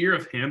another year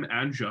of him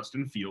and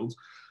Justin Fields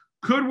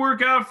could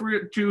work out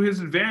to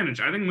his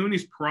advantage. I think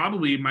Mooney's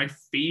probably my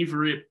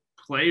favorite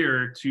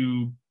player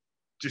to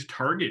just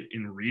target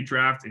in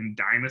redraft, in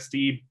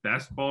dynasty,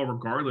 best ball,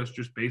 regardless,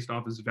 just based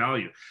off his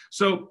value.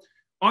 So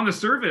on the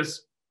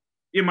surface,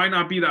 it might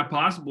not be that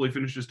possible he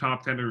finishes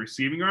top 10 in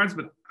receiving yards,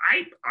 but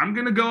I'm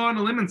going to go on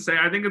a limb and say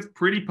I think it's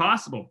pretty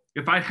possible.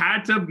 If I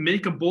had to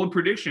make a bold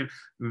prediction,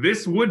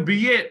 this would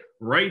be it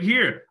right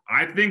here.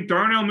 I think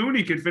Darnell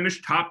Mooney can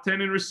finish top 10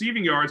 in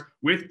receiving yards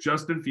with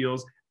Justin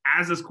Fields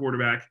as his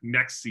quarterback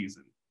next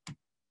season.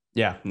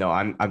 Yeah, no,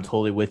 I'm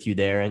totally with you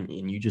there. And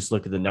you just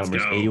look at the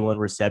numbers, 81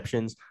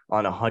 receptions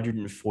on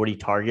 140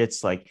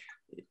 targets. Like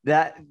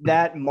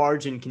that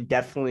margin can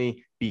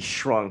definitely be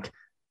shrunk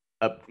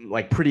up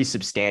like pretty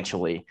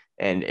substantially.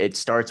 And it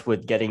starts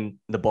with getting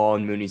the ball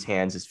in Mooney's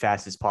hands as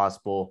fast as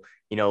possible,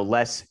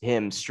 less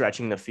him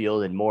stretching the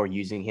field and more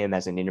using him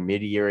as an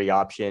intermediary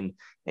option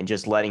and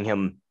just letting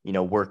him,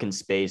 work in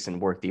space and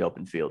work the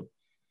open field.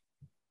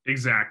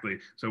 Exactly.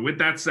 So with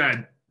that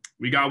said,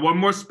 we got one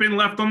more spin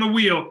left on the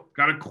wheel.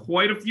 Got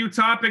quite a few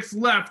topics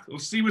left. We'll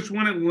see which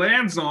one it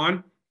lands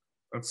on.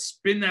 Let's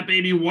spin that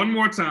baby one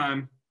more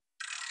time.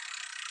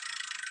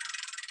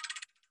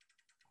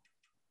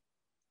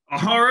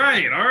 All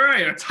right.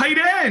 A tight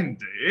end.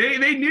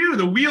 They knew.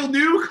 The wheel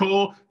knew,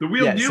 Cole. The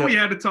wheel knew we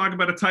had to talk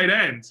about a tight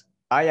end.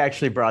 I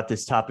actually brought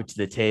this topic to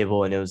the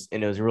table, and it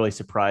was really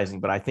surprising.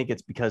 But I think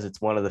it's because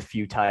it's one of the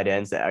few tight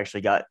ends that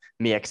actually got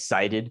me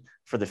excited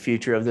for the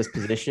future of this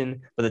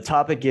position. But the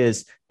topic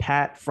is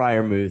Pat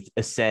Freiermuth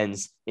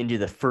ascends into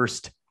the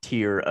first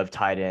tier of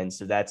tight ends.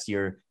 So that's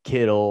your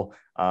Kittle,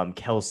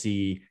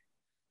 Kelsey,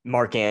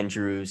 Mark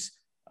Andrews,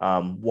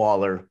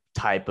 Waller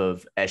type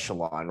of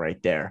echelon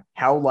right there.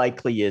 How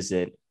likely is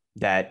it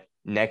that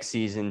next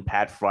season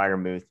Pat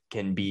Freiermuth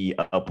can be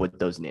up with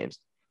those names?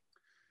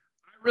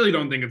 I really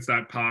don't think it's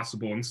that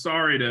possible. And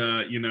sorry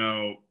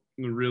to,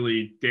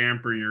 really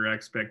damper your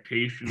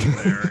expectations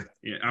there.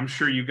 Yeah, I'm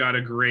sure you got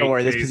a great. Don't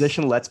worry, this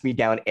position lets me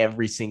down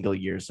every single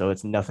year, so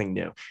it's nothing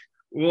new.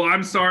 Well,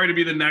 I'm sorry to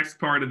be the next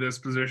part of this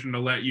position to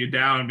let you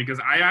down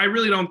because I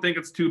really don't think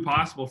it's too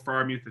possible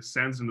Freiermuth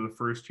ascends into the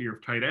first tier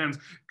of tight ends.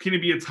 Can he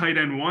be a tight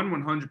end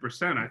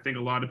 100%? I think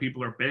a lot of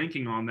people are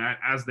banking on that,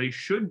 as they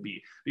should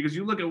be, because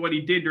you look at what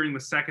he did during the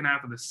second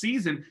half of the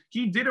season.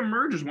 He did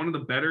emerge as one of the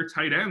better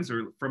tight ends,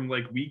 or from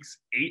like weeks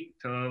 8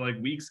 to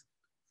like weeks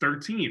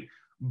 13.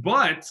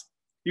 But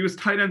he was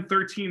tight end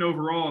 13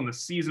 overall in the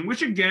season,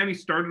 which, again, he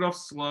started off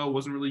slow,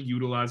 wasn't really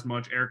utilized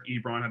much. Eric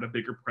Ebron had a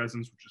bigger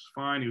presence, which is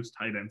fine. He was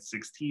tight end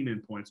 16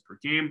 in points per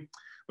game.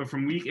 But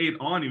from week 8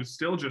 on, he was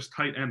still just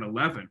tight end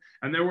 11.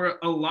 And there were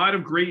a lot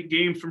of great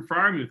games from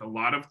Freiermuth, a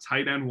lot of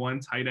tight end 1,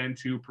 tight end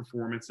 2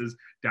 performances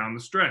down the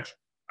stretch.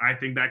 I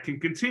think that can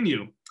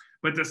continue.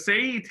 But to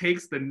say he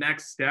takes the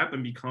next step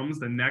and becomes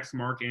the next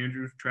Mark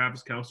Andrews,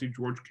 Travis Kelce,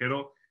 George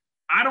Kittle,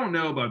 I don't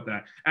know about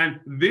that. And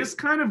this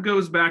kind of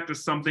goes back to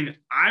something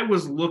I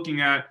was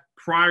looking at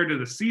prior to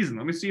the season.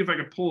 Let me see if I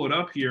can pull it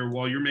up here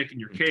while you're making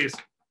your case.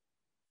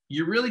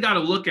 You really got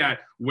to look at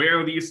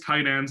where these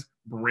tight ends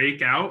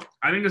break out.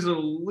 I think it's a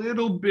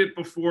little bit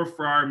before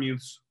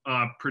Freiermuth's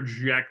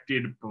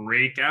projected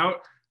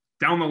breakout.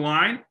 Down the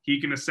line, he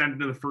can ascend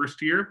into the first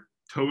tier.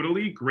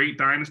 Totally great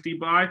dynasty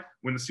buy.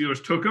 When the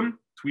Steelers took him,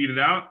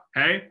 tweeted out,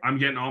 hey, I'm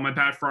getting all my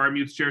Pat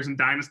Freiermuth shares in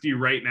Dynasty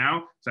right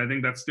now. So I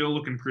think that's still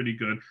looking pretty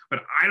good.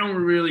 But I don't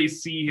really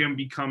see him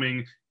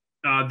becoming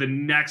the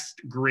next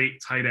great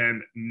tight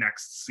end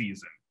next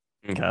season.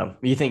 Okay.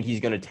 You think he's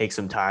going to take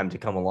some time to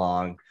come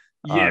along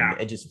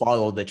and just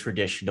follow the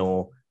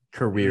traditional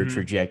career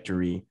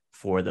trajectory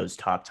for those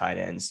top tight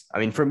ends? I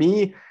mean, for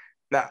me,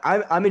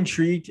 I'm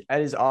intrigued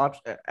at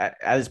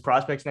his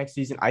prospects next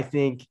season. I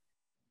think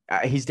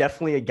he's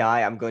definitely a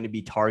guy I'm going to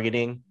be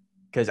targeting.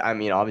 Because, I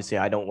mean, obviously,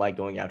 I don't like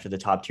going after the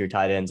top tier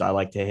tight ends. I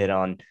like to hit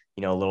on,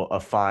 a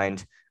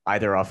find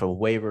either off of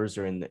waivers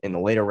or in the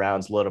later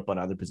rounds, load up on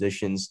other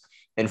positions.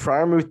 And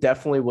Freiermuth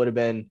definitely would have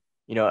been,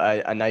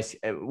 a nice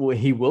 –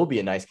 he will be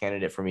a nice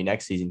candidate for me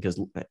next season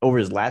because over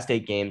his last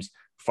 8 games,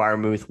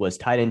 Freiermuth was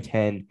tight end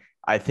 10.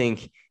 I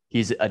think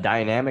he's a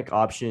dynamic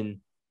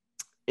option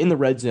in the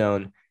red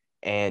zone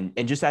and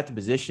just at the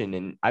position.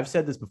 And I've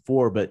said this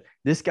before, but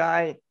this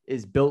guy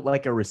is built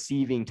like a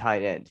receiving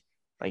tight end.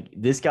 Like,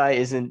 this guy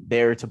isn't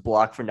there to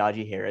block for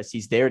Najee Harris.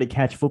 He's there to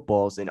catch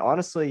footballs. And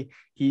honestly,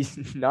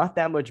 he's not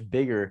that much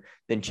bigger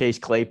than Chase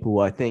Claypool.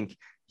 I think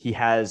he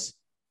has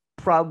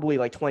probably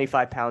like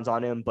 25 pounds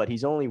on him, but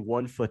he's only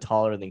 1 foot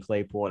taller than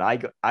Claypool.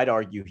 And I'd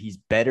argue he's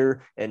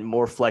better and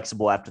more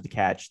flexible after the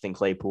catch than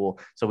Claypool.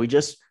 So we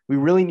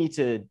really need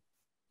to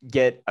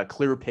get a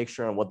clearer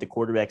picture on what the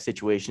quarterback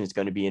situation is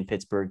going to be in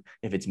Pittsburgh.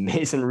 If it's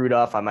Mason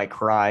Rudolph, I might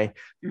cry.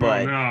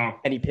 But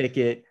Kenny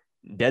Pickett,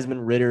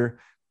 Desmond Ridder,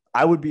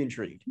 I would be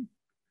intrigued.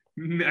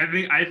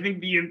 I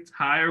think the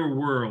entire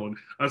world,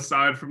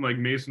 aside from like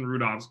Mason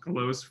Rudolph's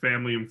close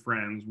family and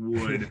friends,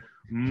 would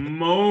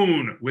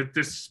moan with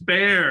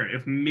despair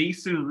if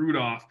Mason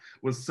Rudolph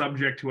was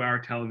subject to our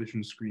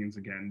television screens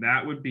again.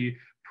 That would be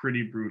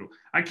pretty brutal.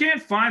 I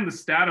can't find the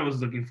stat I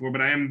was looking for,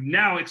 but I am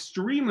now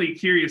extremely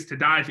curious to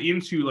dive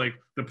into like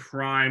the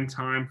prime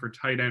time for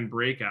tight end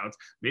breakouts.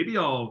 Maybe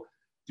I'll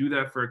do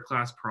that for a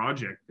class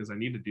project because I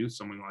need to do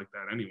something like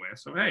that anyway.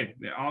 So, hey,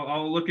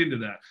 I'll look into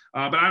that.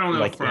 But I don't know.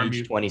 Like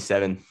age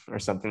 27 or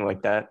something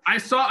like that.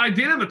 I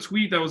did have a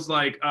tweet that was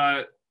like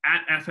at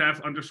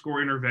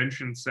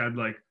FF_intervention said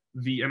like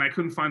and I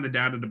couldn't find the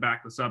data to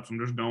back this up. So I'm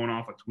just going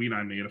off a tweet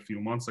I made a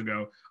few months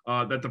ago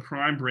that the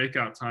prime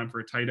breakout time for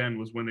a tight end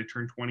was when they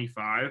turn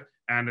 25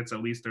 and it's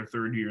at least their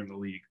third year in the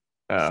league.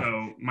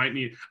 So might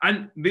need,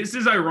 and this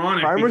is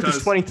ironic. Prime because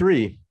is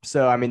 23.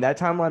 So, I mean, that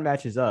timeline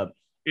matches up.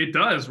 It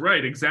does,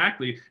 right,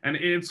 exactly. And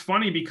it's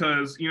funny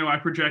because, I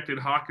projected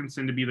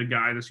Hockenson to be the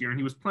guy this year, and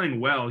he was playing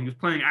well. He was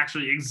playing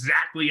actually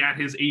exactly at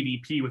his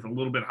ADP with a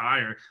little bit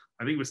higher.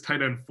 I think it was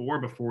tight end 4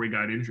 before he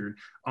got injured.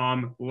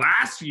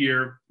 Last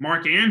year,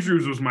 Mark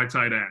Andrews was my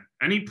tight end,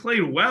 and he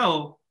played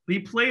well. He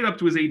played up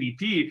to his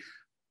ADP,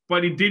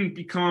 but he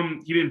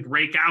didn't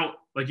break out,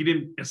 like he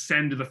didn't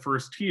ascend to the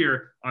first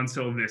tier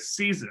until this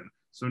season.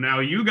 So now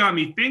you got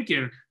me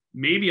thinking,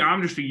 maybe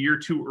I'm just a year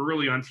too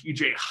early on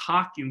TJ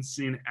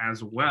Hockenson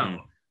as well.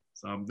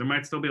 So there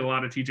might still be a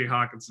lot of TJ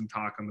Hockenson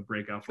talk on the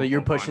breakout. But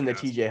you're pushing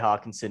podcast. The TJ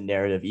Hockenson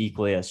narrative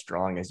equally as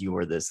strong as you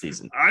were this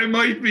season. I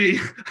might be.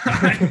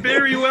 I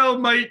very well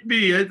might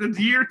be. It's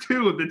year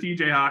 2 of the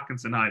TJ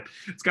Hockenson hype.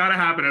 It's got to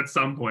happen at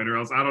some point or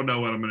else I don't know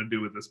what I'm going to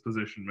do with this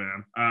position,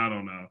 man. I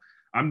don't know.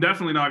 I'm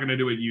definitely not going to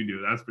do what you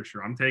do. That's for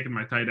sure. I'm taking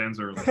my tight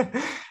ends early.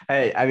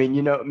 Hey, I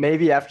mean,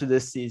 maybe after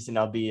this season,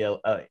 I'll be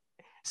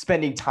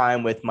spending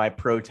time with my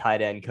pro tight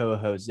end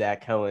co-host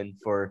Zach Cohen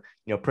for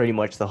pretty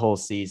much the whole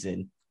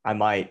season. I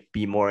might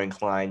be more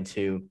inclined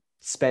to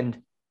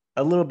spend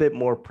a little bit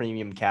more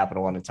premium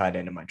capital on a tight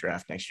end in my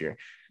draft next year.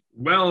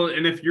 Well,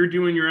 and if you're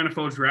doing your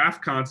NFL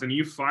draft content,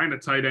 you find a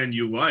tight end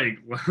you like,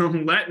 well,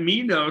 let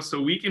me know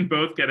so we can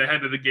both get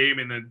ahead of the game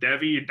in the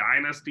Devy,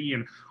 Dynasty,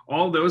 and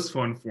all those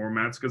fun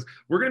formats, because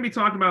we're going to be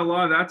talking about a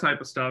lot of that type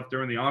of stuff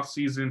during the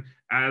offseason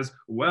as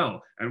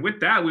well. And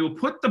with that, we will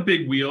put the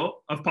big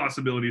wheel of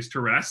possibilities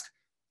to rest.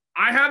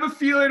 I have a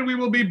feeling we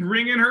will be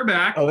bringing her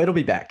back. Oh, it'll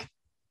be back.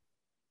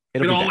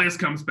 It always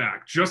comes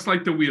back, just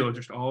like the wheel,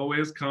 just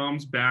always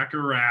comes back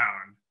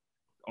around.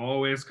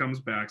 Always comes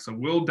back. So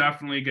we'll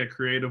definitely get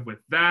creative with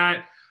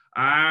that.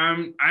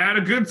 I had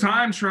a good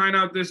time trying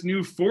out this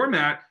new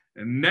format.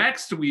 And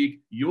next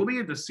week, you'll be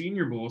at the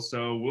Senior Bowl.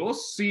 So we'll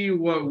see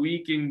what we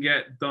can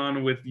get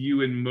done with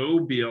you in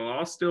Mobile.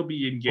 I'll still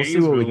be in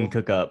Gainesville. We'll see what we can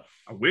cook up.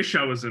 I wish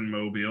I was in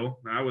Mobile.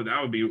 That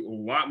would be a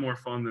lot more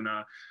fun than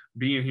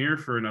being here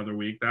for another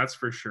week. That's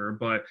for sure.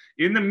 But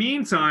in the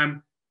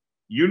meantime,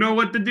 you know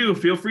what to do.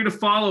 Feel free to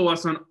follow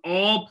us on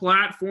all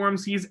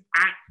platforms. He's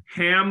at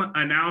Ham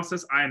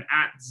Analysis. I am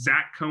at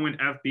Zach Cohen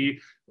FB.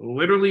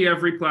 Literally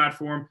every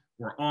platform.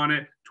 We're on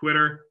it.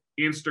 Twitter,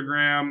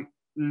 Instagram,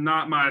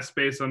 not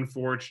MySpace,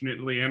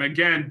 unfortunately. And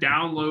again,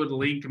 download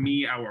Link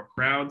Me, our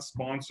proud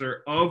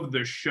sponsor of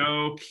the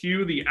show.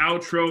 Cue the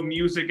outro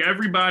music.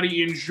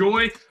 Everybody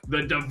enjoy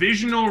the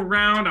divisional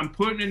round. I'm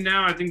putting it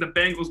now. I think the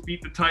Bengals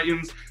beat the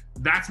Titans.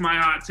 That's my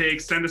hot take.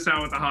 Send us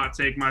out with a hot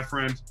take, my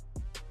friend.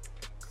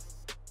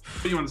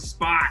 Put you on the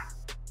spot.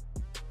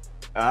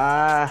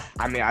 I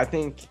mean, I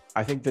think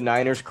the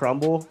Niners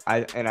crumble.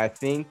 I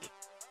think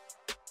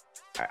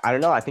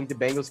the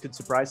Bengals could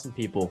surprise some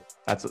people.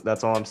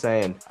 That's all I'm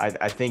saying.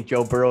 I think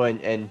Joe Burrow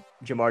and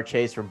Jamar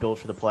Chase are built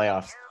for the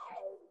playoffs.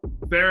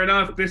 Fair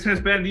enough. This has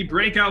been the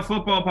Breakout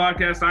Football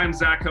Podcast. I'm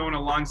Zach Cohen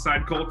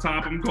alongside Cole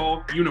Topham.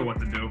 Cole, you know what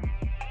to do.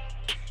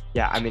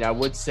 Yeah, I mean, I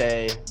would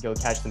say go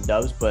catch some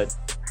dubs, but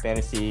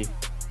fantasy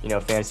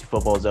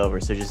football is over.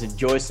 So just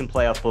enjoy some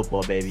playoff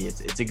football, baby.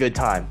 It's a good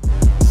time.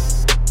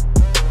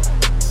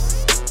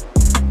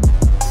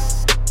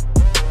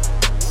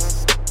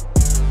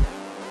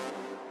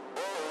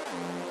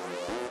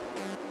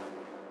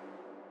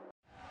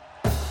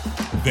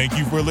 Thank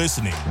you for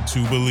listening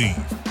to Believe.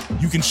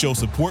 You can show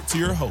support to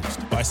your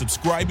host by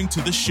subscribing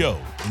to the show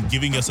and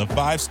giving us a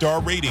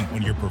 5-star rating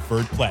on your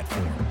preferred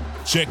platform.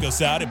 Check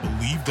us out at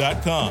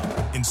Believe.com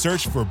and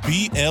search for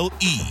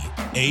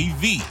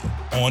BLEAV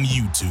on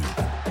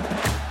YouTube.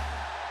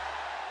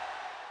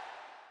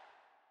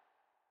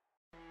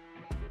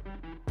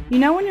 You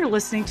know when you're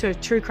listening to a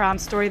true crime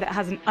story that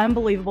has an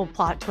unbelievable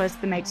plot twist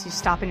that makes you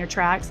stop in your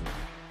tracks?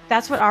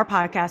 That's what our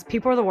podcast,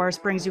 People Are the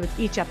Worst, brings you with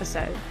each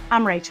episode.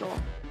 I'm Rachel.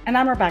 And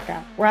I'm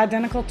Rebecca. We're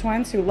identical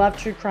twins who love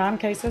true crime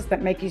cases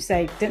that make you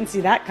say, didn't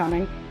see that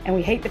coming, and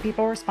we hate the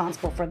people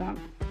responsible for them.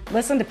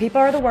 Listen to People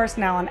Are the Worst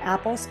now on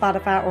Apple,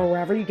 Spotify, or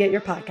wherever you get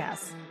your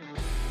podcasts.